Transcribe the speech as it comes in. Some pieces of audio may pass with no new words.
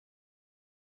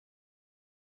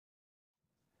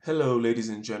Hello, ladies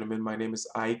and gentlemen. My name is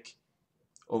Ike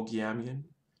Ogiamian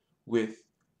with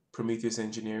Prometheus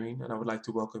Engineering, and I would like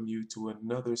to welcome you to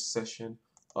another session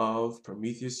of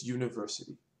Prometheus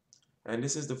University. And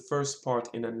this is the first part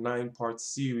in a 9-part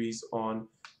series on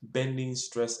bending,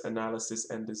 stress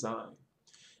analysis, and design.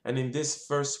 And in this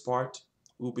first part,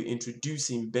 we'll be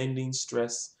introducing bending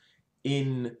stress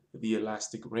in the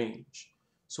elastic range.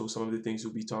 So some of the things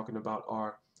we'll be talking about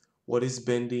are: what is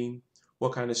bending?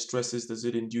 What kind of stresses does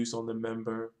it induce on the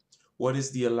member? What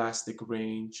is the elastic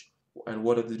range? And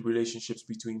what are the relationships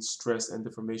between stress and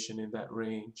deformation in that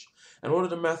range? And what are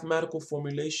the mathematical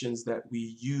formulations that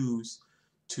we use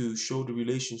to show the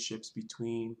relationships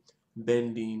between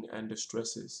bending and the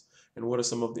stresses? And what are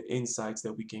some of the insights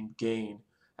that we can gain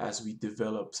as we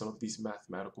develop some of these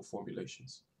mathematical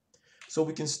formulations? So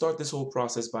we can start this whole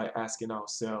process by asking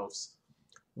ourselves,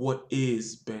 what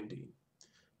is bending?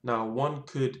 Now, one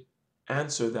could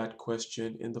answer that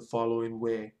question in the following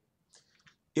way.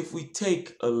 If we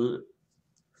take a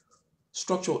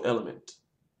structural element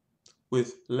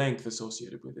with length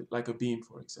associated with it, like a beam,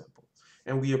 for example,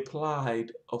 and we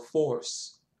applied a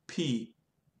force, P,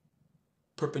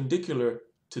 perpendicular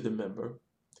to the member,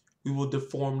 we will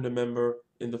deform the member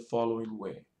in the following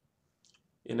way.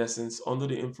 In essence, under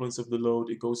the influence of the load,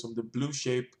 it goes from the blue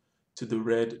shape to the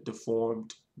red,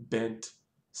 deformed, bent,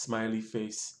 smiley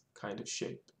face kind of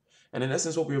shape. And in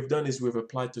essence, what we have done is we've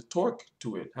applied the torque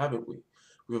to it, haven't we?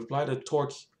 We've applied a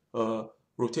torque,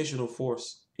 rotational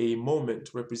force, a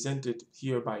moment represented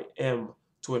here by M,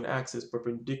 to an axis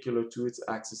perpendicular to its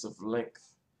axis of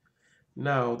length.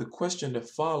 Now, the question that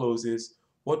follows is,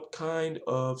 what kind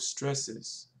of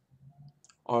stresses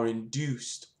are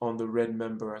induced on the red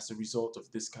member as a result of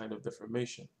this kind of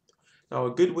deformation? Now,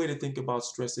 a good way to think about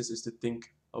stresses is to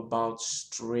think about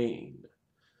strain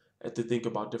and to think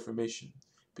about deformation,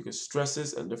 because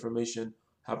stresses and deformation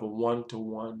have a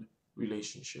one-to-one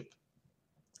relationship.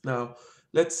 Now,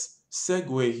 let's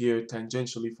segue here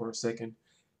tangentially for a second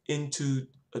into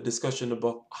a discussion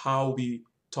about how we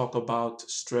talk about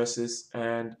stresses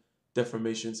and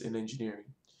deformations in engineering.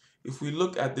 If we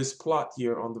look at this plot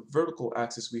here, on the vertical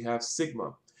axis we have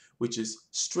sigma, which is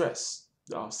stress,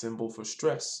 our symbol for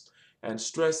stress. And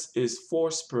stress is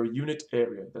force per unit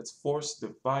area. That's force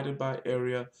divided by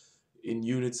area in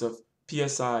units of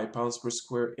PSI, pounds per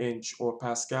square inch, or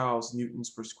pascals, newtons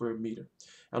per square meter.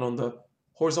 And on the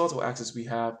horizontal axis we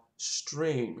have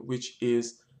strain, which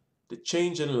is the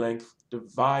change in length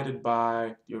divided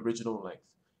by the original length.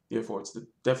 Therefore, it's the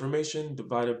deformation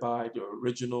divided by the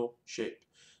original shape.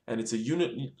 And it's a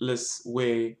unitless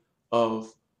way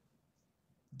of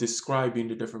describing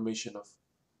the deformation of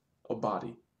a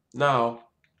body. Now,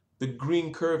 the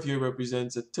green curve here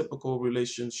represents a typical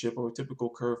relationship or a typical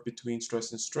curve between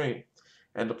stress and strain.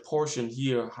 And the portion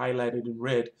here highlighted in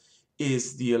red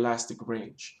is the elastic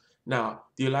range. Now,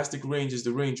 the elastic range is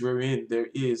the range wherein there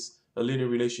is a linear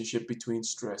relationship between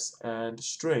stress and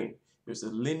strain. There's a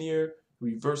linear,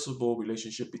 reversible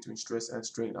relationship between stress and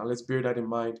strain. Now, let's bear that in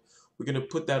mind. We're going to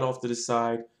put that off to the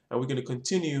side, and we're going to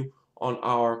continue on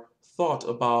our thought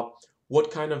about what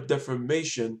kind of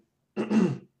deformation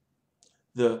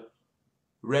the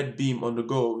red beam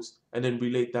undergoes, and then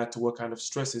relate that to what kind of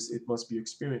stresses it must be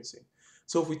experiencing.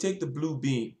 So if we take the blue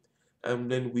beam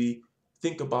and then we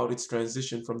think about its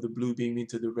transition from the blue beam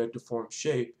into the red deformed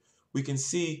shape, we can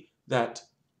see that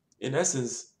in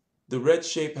essence the red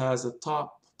shape has a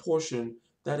top portion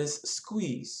that is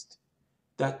squeezed.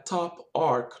 That top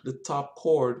arc, the top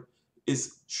chord,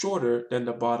 is shorter than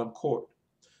the bottom chord.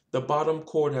 The bottom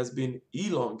chord has been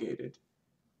elongated,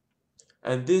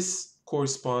 and this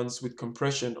corresponds with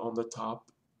compression on the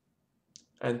top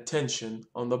and tension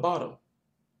on the bottom.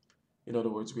 In other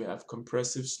words, we have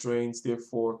compressive strains,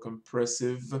 therefore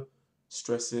compressive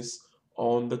stresses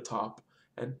on the top,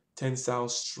 and tensile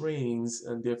strains,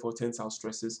 and therefore tensile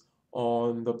stresses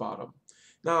on the bottom.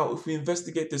 Now, if we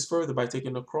investigate this further by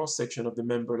taking a cross section of the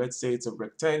member, let's say it's a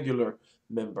rectangular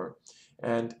member,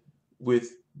 and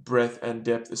with breadth and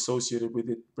depth associated with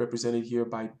it, represented here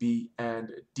by B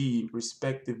and D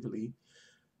respectively,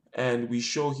 and we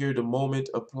show here the moment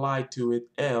applied to it,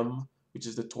 M, which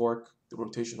is the torque, the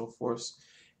rotational force,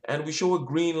 and we show a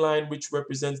green line which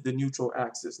represents the neutral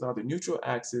axis. Now, the neutral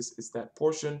axis is that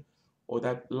portion or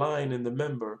that line in the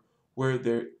member where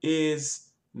there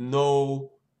is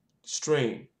no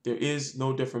strain, there is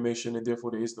no deformation, and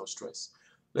therefore there is no stress.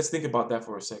 Let's think about that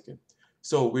for a second.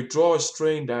 So we draw a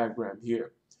strain diagram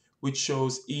here, which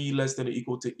shows E less than or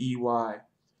equal to EY,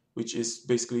 which is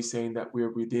basically saying that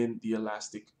we're within the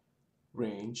elastic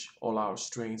range. All our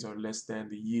strains are less than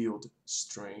the yield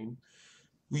strain.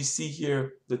 We see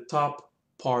here the top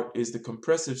part is the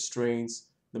compressive strains,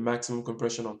 the maximum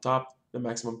compression on top, the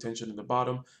maximum tension in the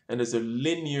bottom, and there's a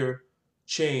linear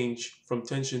change from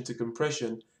tension to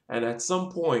compression, and at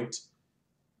some point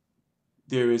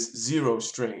there is zero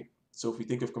strain. So if we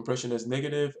think of compression as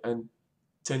negative and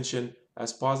tension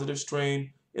as positive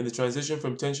strain, in the transition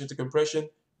from tension to compression,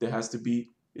 it has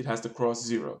to cross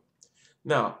zero.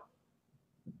 Now,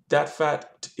 that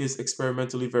fact is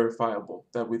experimentally verifiable,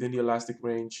 that within the elastic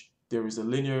range, there is a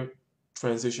linear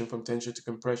transition from tension to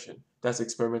compression. That's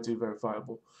experimentally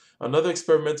verifiable. Another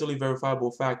experimentally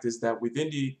verifiable fact is that within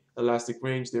the elastic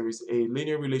range, there is a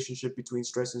linear relationship between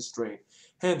stress and strain.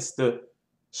 Hence, the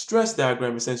stress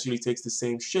diagram essentially takes the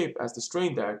same shape as the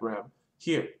strain diagram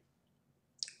here.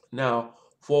 Now,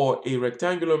 for a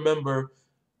rectangular member,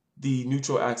 the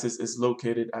neutral axis is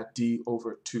located at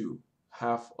d/2,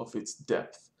 half of its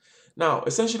depth. Now,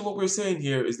 essentially what we're saying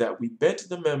here is that we bent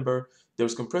the member,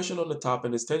 there's compression on the top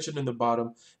and there's tension in the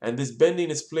bottom, and this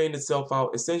bending is playing itself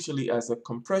out essentially as a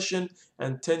compression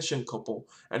and tension couple.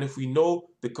 And if we know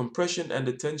the compression and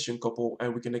the tension couple,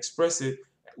 and we can express it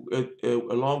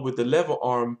along with the lever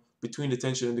arm between the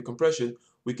tension and the compression,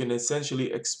 we can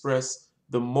essentially express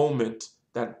the moment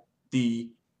that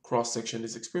the cross-section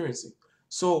is experiencing.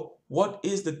 So what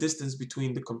is the distance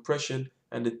between the compression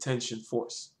and the tension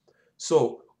force?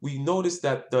 So we notice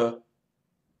that the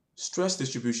stress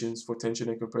distributions for tension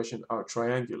and compression are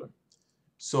triangular.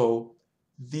 So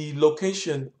the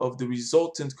location of the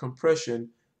resultant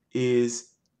compression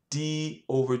is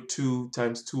d/2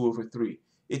 times 2/3.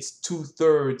 It's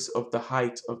 2/3 of the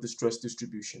height of the stress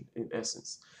distribution in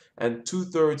essence. And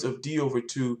 2/3 of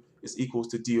d/2 is equals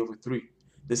to d/3.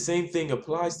 The same thing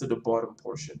applies to the bottom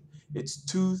portion. It's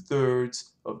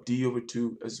 2/3 of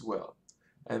d/2 as well.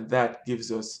 And that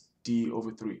gives us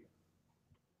d/3.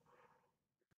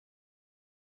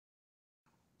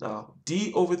 Now,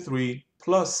 d/3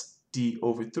 plus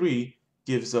d/3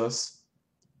 gives us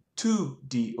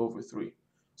 2d/3.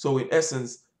 So in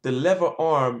essence, the lever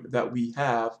arm that we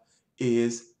have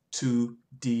is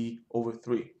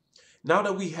 2d/3. Now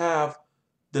that we have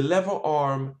the lever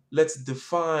arm, let's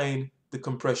define the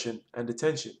compression and the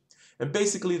tension. And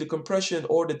basically the compression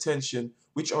or the tension,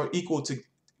 which are equal to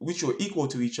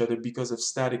each other because of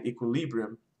static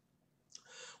equilibrium,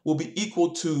 will be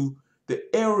equal to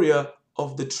the area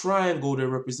of the triangle that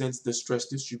represents the stress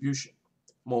distribution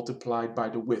multiplied by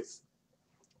the width.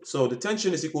 So the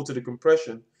tension is equal to the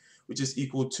compression, which is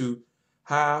equal to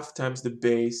half times the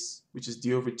base, which is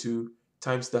d/2,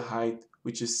 times the height,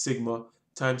 which is sigma,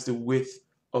 times the width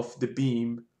of the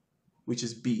beam, which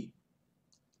is b.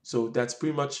 So that's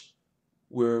pretty much,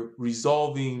 we're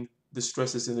resolving the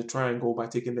stresses in the triangle by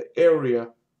taking the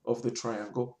area of the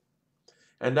triangle.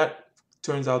 And that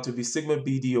turns out to be sigma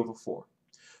bd/4.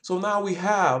 So now we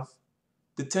have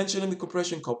the tension and the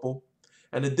compression couple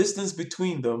and the distance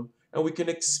between them, and we can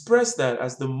express that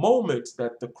as the moment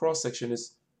that the cross-section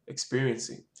is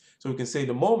experiencing. So we can say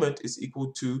the moment is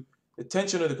equal to the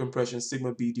tension of the compression,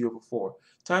 sigma bd/4,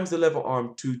 times the lever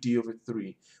arm,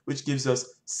 2d/3, which gives us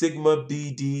sigma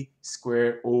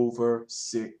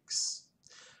bd²/6.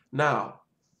 Now,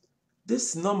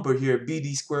 this number here,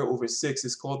 bd²/6,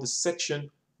 is called the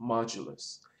section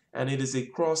modulus, and it is a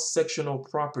cross-sectional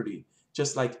property,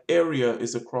 just like area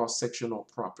is a cross-sectional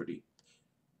property.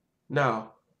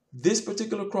 Now, this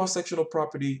particular cross-sectional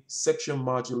property, section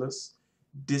modulus,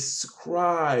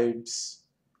 describes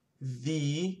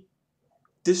the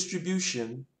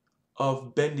distribution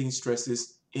of bending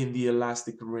stresses in the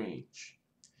elastic range.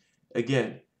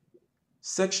 Again,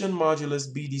 section modulus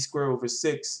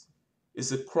bd²/6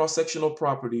 is a cross-sectional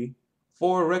property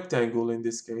for a rectangle in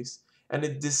this case, and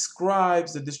it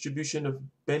describes the distribution of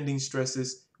bending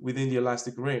stresses within the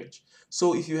elastic range.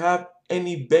 So if you have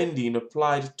any bending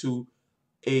applied to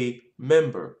a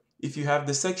member, if you have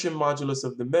the section modulus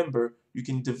of the member, you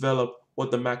can develop what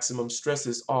the maximum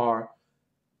stresses are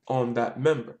on that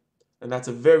member. And that's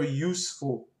a very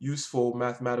useful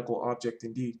mathematical object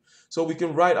indeed. So we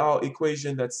can write our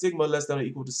equation that sigma less than or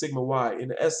equal to sigma y.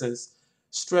 In essence,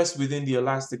 stress within the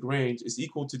elastic range is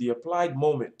equal to the applied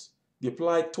moment, the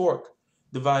applied torque,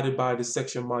 divided by the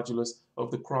section modulus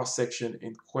of the cross-section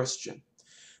in question.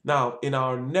 Now, in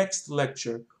our next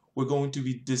lecture, we're going to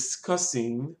be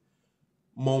discussing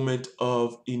moment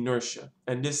of inertia.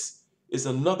 And this is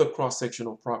another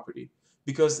cross-sectional property,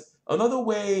 because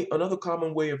another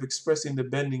common way of expressing the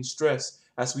bending stress,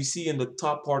 as we see in the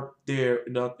top part there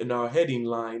in our heading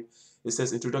line, it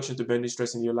says introduction to bending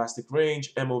stress in the elastic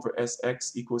range,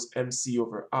 m/sx equals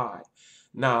mc/I.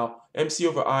 Now,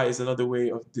 mc/I is another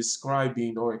way of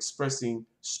describing or expressing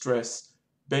stress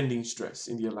bending stress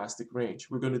in the elastic range.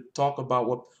 We're going to talk about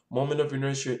what moment of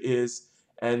inertia is,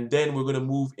 and then we're going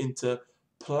to move into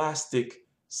plastic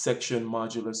section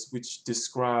modulus, which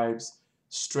describes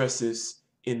stresses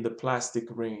in the plastic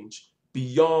range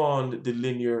beyond the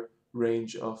linear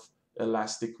range of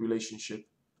elastic relationship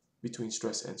between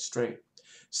stress and strain.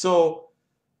 So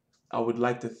I would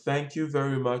like to thank you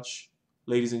very much,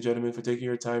 ladies and gentlemen, for taking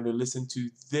your time to listen to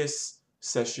this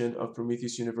session of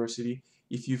Prometheus University.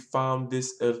 If you found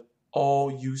this at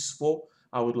all useful,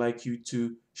 I would like you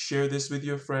to share this with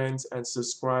your friends and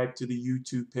subscribe to the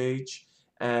YouTube page.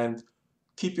 And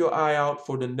keep your eye out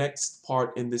for the next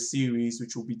part in the series,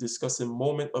 which will be discussing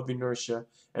moment of inertia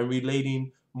and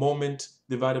relating moment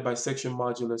divided by section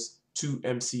modulus to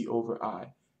MC over I.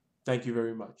 Thank you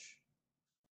very much.